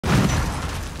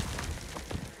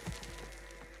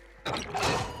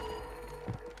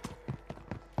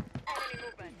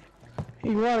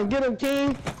You wanna get him,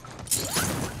 King?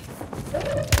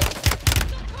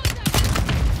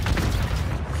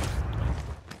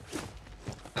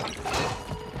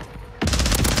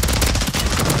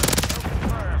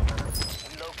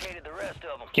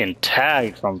 Getting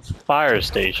tagged from fire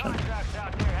station.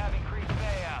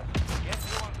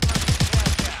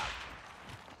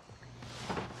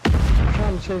 I'm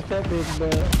trying to chase that bitch,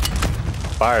 but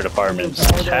Fire department's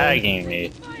tagging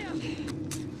me.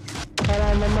 hold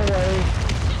on, I'm on my way.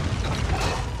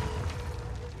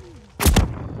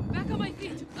 Back on my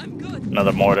feet. I'm good.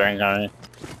 Another mortar incoming.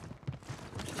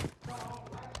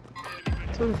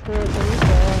 2, 4, 3,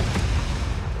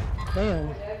 5.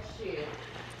 Damn.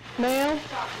 Ma'am?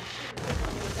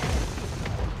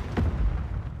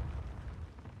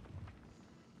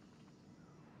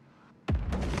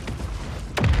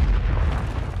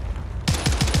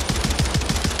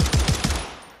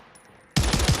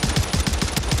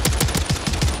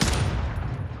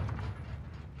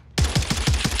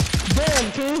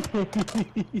 Damn, King.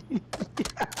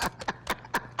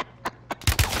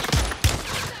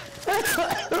 That's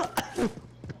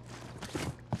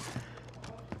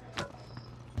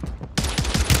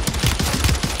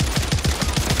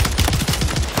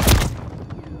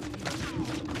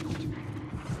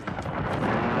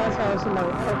how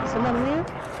somebody here?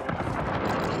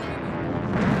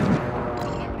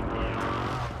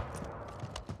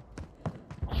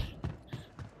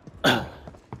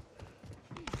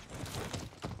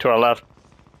 To our left.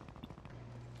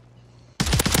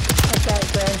 That's right,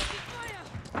 sir.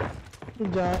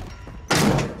 Good job.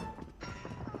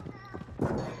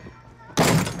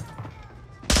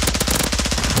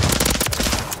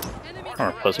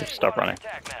 Oh, pussy, stop running.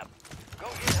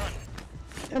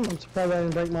 Damn, I'm surprised I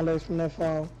didn't break my legs from that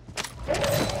fall.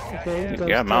 Okay, You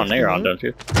got Mountaineer on, don't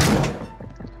you?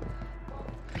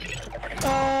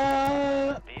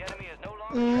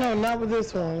 No, not with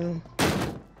this one.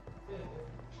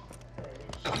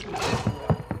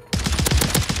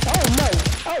 Oh no!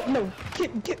 Oh no!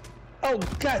 Get! Oh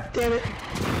god damn it!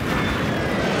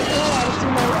 Oh, I was too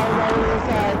late. I was already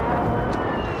inside.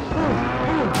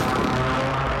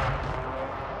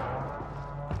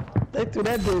 They threw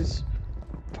that bitch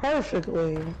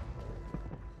perfectly.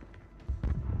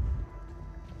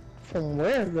 From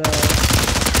where though?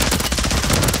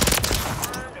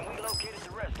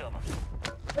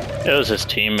 It was his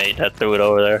teammate that threw it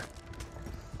over there.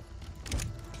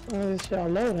 Oh, this y'all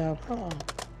loadout, huh?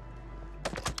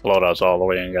 Loadout's all the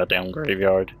way in goddamn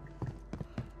graveyard.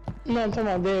 No, I'm talking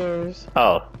about theirs.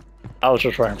 Oh, I was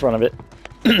just right in front of it.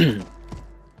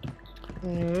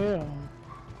 Yeah.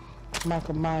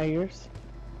 Michael Myers.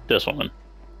 This one.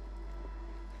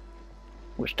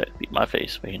 Wish that beat my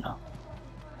face, but you know.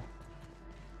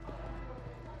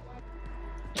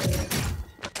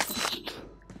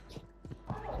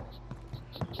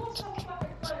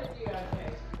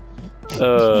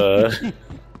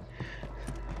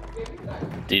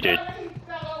 D-Dude,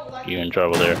 you in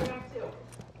trouble there.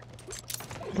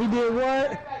 He did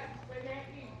what?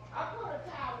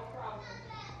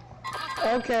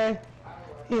 Okay.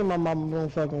 He and my mama doing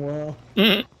fucking well.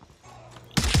 Mm.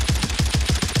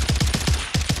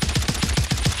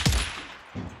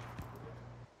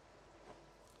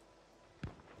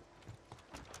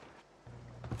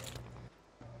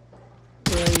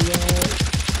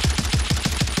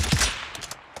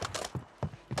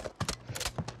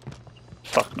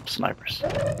 Fuck no snipers.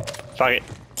 Fuck it.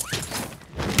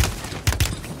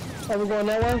 Are we going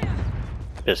that way?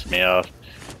 Pissed me off.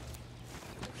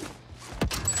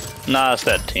 Nah, it's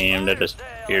that team. They're just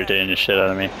irritating the shit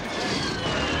out of me.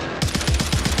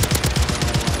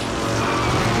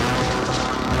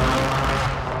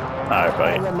 Alright,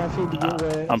 I got my feet to get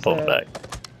wet. I'm pulling back.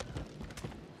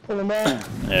 Pulling back?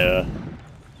 Yeah.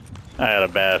 I had a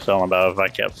bad feeling about if I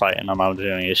kept fighting them, I was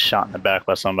gonna get shot in the back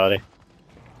by somebody.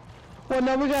 Well,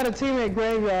 no, we got a team at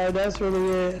Graveyard. That's really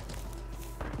it.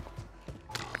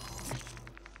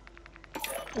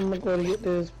 I'm gonna go to get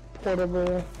this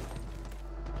portable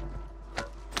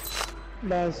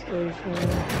buy station.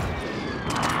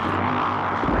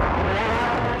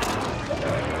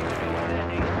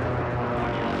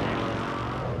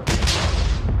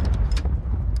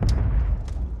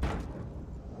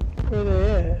 Where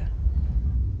they at?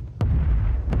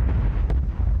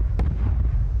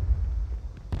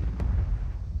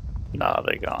 Nah,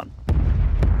 they gone.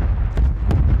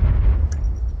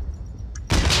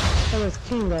 Oh, there's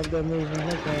King right there moving.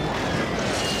 Okay.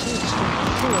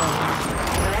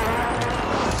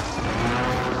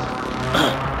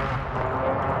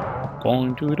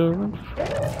 Going to the roof.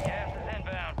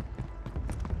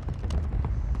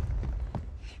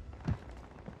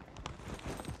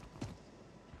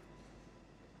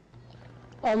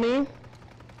 On me.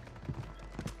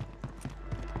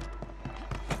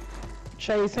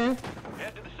 Chasing.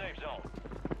 Head to the safe zone.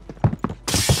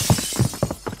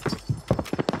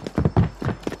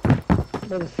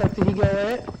 Where the fuck did he go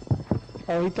at?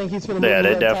 Oh, he think he's finna Yeah, move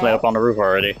they're up definitely top? up on the roof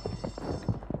already.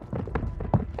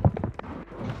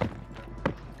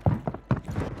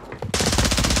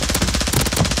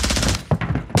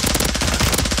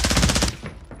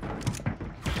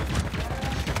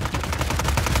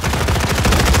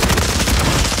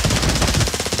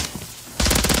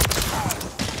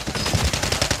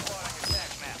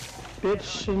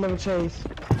 Bitch, he never chased.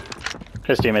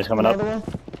 His teammate's coming up. Another one?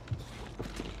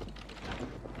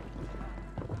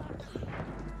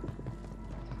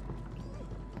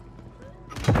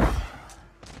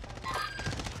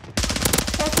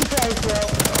 Fucking price, bro.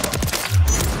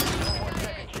 No more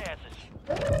second chances.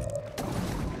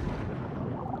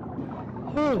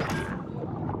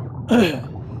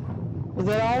 Was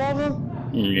that all of them?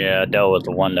 Yeah, I dealt with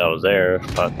the one that was there.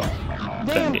 Fuck him. Couldn't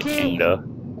Damn, get kid. king though.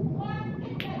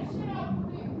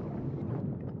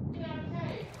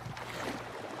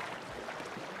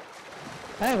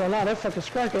 I ain't gonna lie, that fucking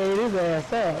striker ate his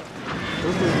ass up.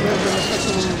 This is good in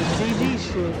the fucking GG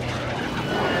shit.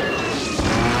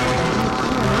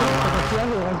 I'm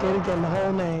gonna get it, the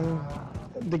whole name.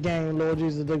 The game, Lord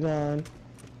Jesus, the gun.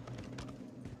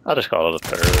 I'll just call it a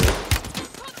third.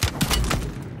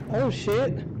 Oh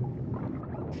shit.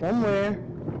 From where?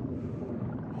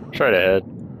 Straight ahead.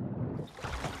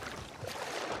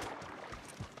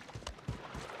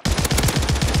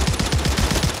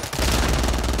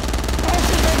 Oh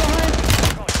shit, they're behind.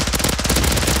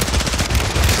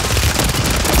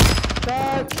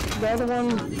 God, the other one.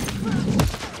 Oh,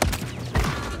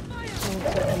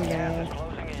 fucking God.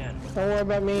 Closing in. Don't worry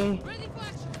about me. Ready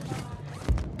flash.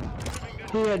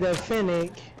 He had that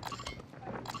Fennec.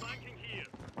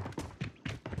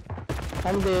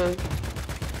 I'm dead.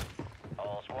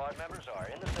 All squad members are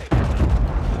in the safe zone.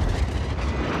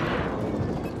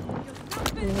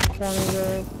 In the corner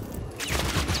there.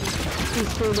 He's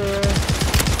still there.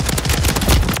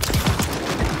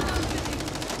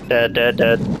 Dead, dead,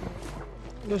 dead.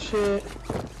 Good shit.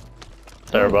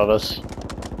 They're above us.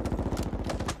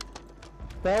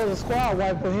 That was a squad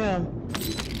wipe for him.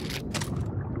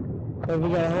 But we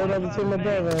got a whole other team of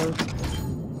brothers.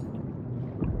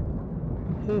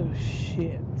 Oh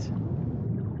shit.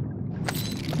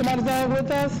 Somebody's down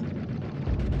with us?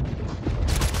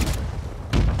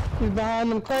 He's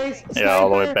behind them crates. Yeah, all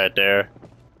the way Sniper. back there.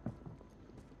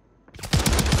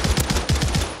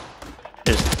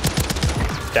 Just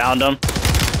downed him.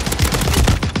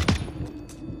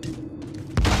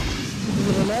 Is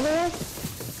it another one?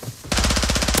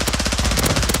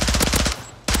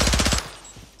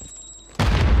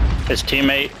 His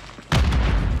teammate.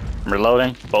 I'm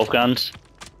reloading both guns.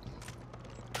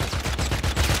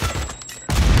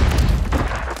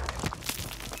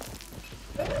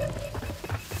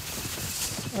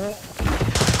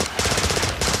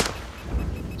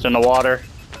 It's in the water.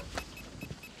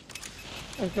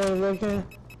 Okay, looking.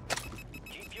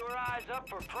 Keep your eyes up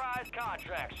for prize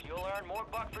contracts. You'll earn more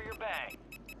buck for your bang.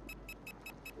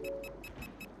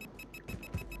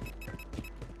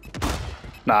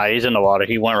 Nah, he's in the water.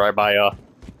 He went right by y'all.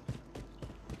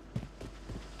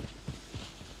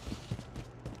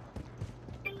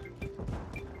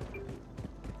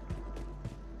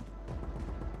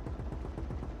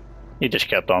 He just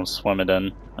kept on swimming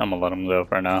in. I'm gonna let him go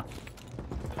for now.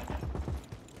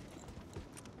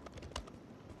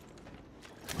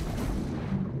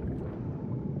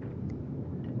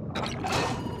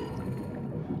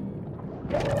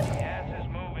 Gas is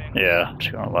moving. Yeah, I'm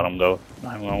just gonna let him go. I'm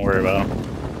not gonna worry about him.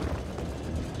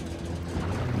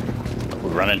 We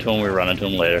run into him, we run into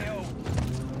him later.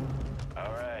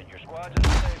 All right, your squad's in the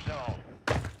safe zone.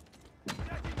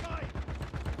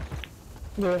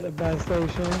 They're at the buy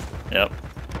station. Yep.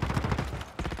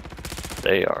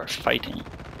 They are fighting.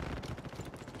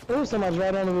 Oh, somebody's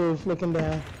right on the roof looking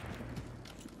down.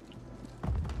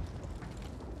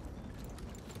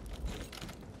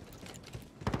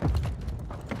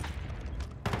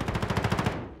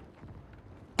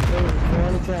 There's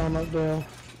one town up there.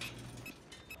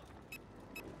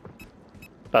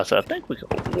 I think we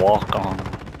could walk on.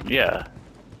 Yeah.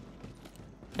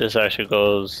 This actually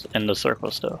goes in the circle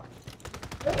still.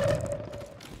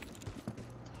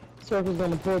 Circle's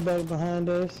gonna pull back behind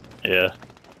us. Yeah.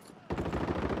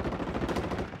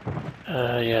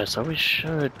 Yeah, so we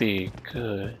should be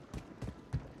good.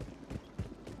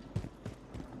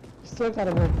 Still got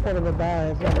a report of a buy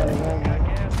if nobody wants it.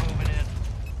 Gas moving in.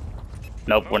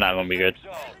 Nope, we're not gonna be good.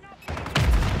 Zone.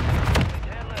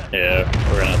 10 left. Yeah,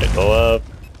 we're gonna have to go up.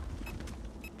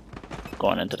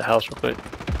 Going into the house real quick.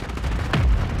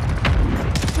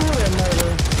 Ooh, that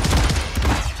murder.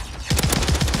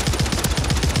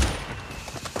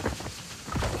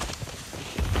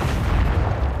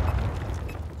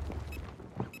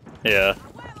 Yeah.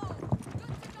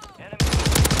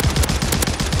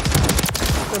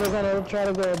 So they're gonna try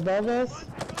to go above us?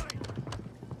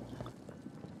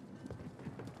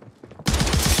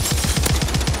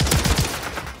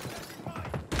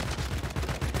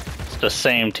 It's the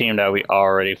same team that we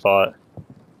already fought.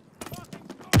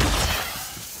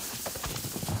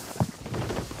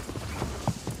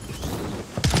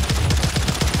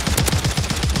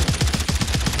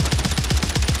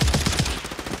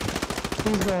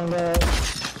 He's going up.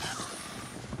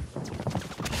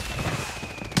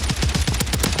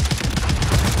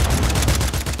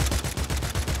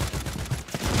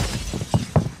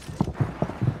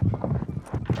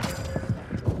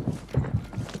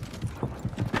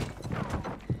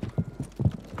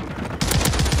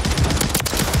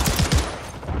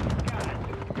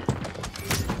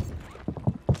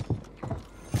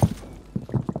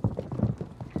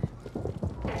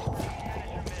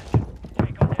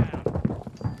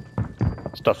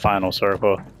 It's the final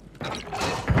circle.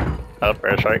 Up,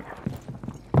 airstrike.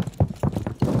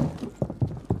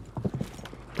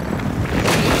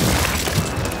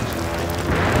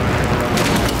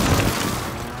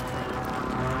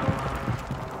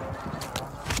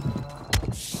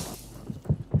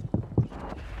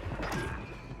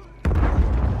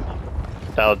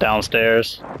 Fell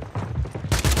downstairs.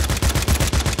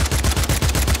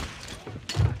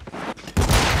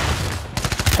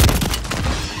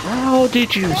 How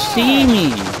did you see me?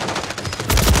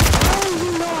 How did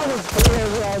you know I was there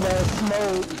with all that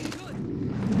smoke?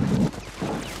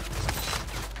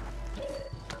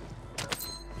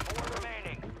 Four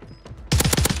remaining.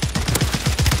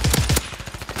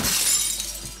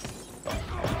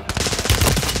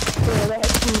 Yeah,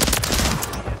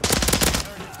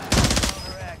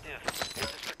 Counter-active.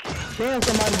 damn,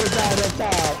 somebody just died at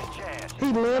top. Chance.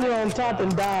 He landed on top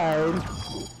and died.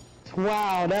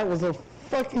 Wow, that was a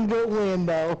fucking good win,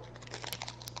 though.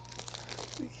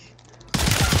 He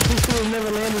should have never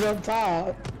landed up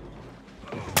top.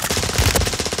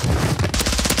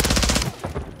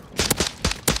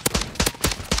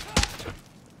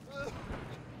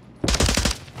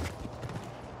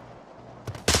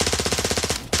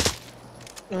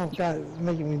 Oh god, it's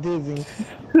making me dizzy.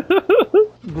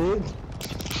 Bitch.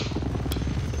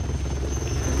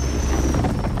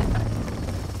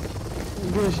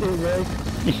 Good shit, Ray.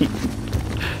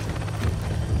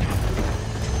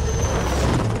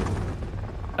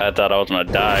 I thought I was gonna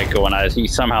die when he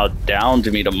somehow downed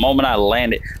me the moment I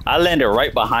landed. I landed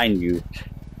right behind you,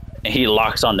 and he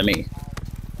locks onto me.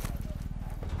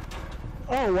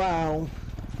 Oh wow.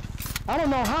 I don't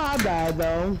know how I died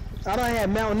though. I don't have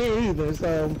Mountaineer either,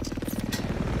 so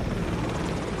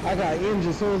I got injured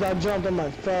as soon as I jumped. I'm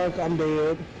like, fuck, I'm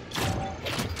dead.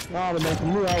 I would have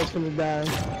knew I was gonna die.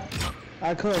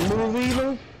 I couldn't move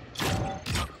either.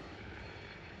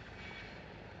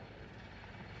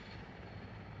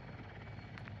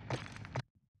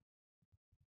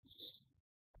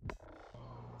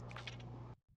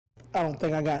 I don't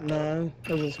think I got none.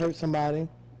 I just hurt somebody.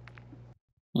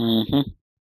 Mm-hmm.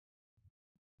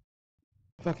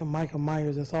 Fucking Michael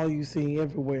Myers, that's all you see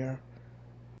everywhere.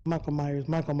 Michael Myers,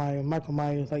 Michael Myers, Michael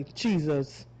Myers, like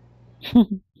Jesus.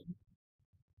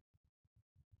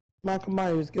 Michael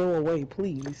Myers, go away,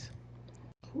 please.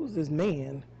 Who's this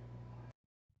man?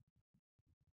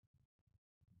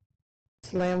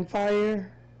 Slamfire?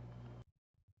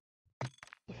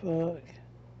 Fuck.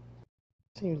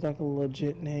 Seems like a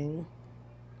legit name.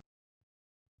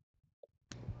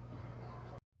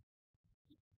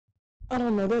 I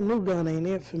don't know, that new gun ain't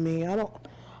it for me. I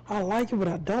like it, but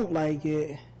I don't like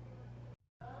it.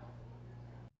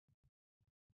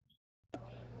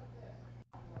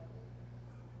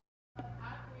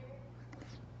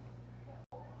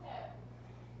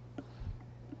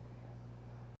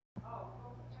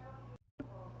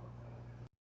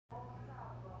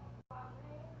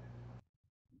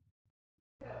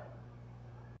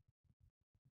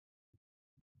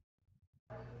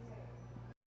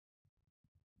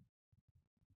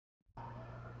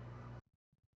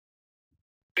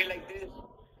 Like this,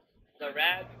 the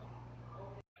rap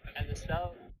and the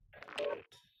stuff.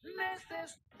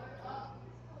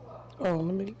 Oh,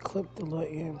 let me clip the little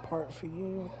end part for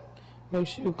you. Make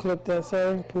sure you clip that,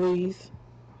 sir, please.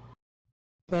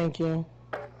 Thank you.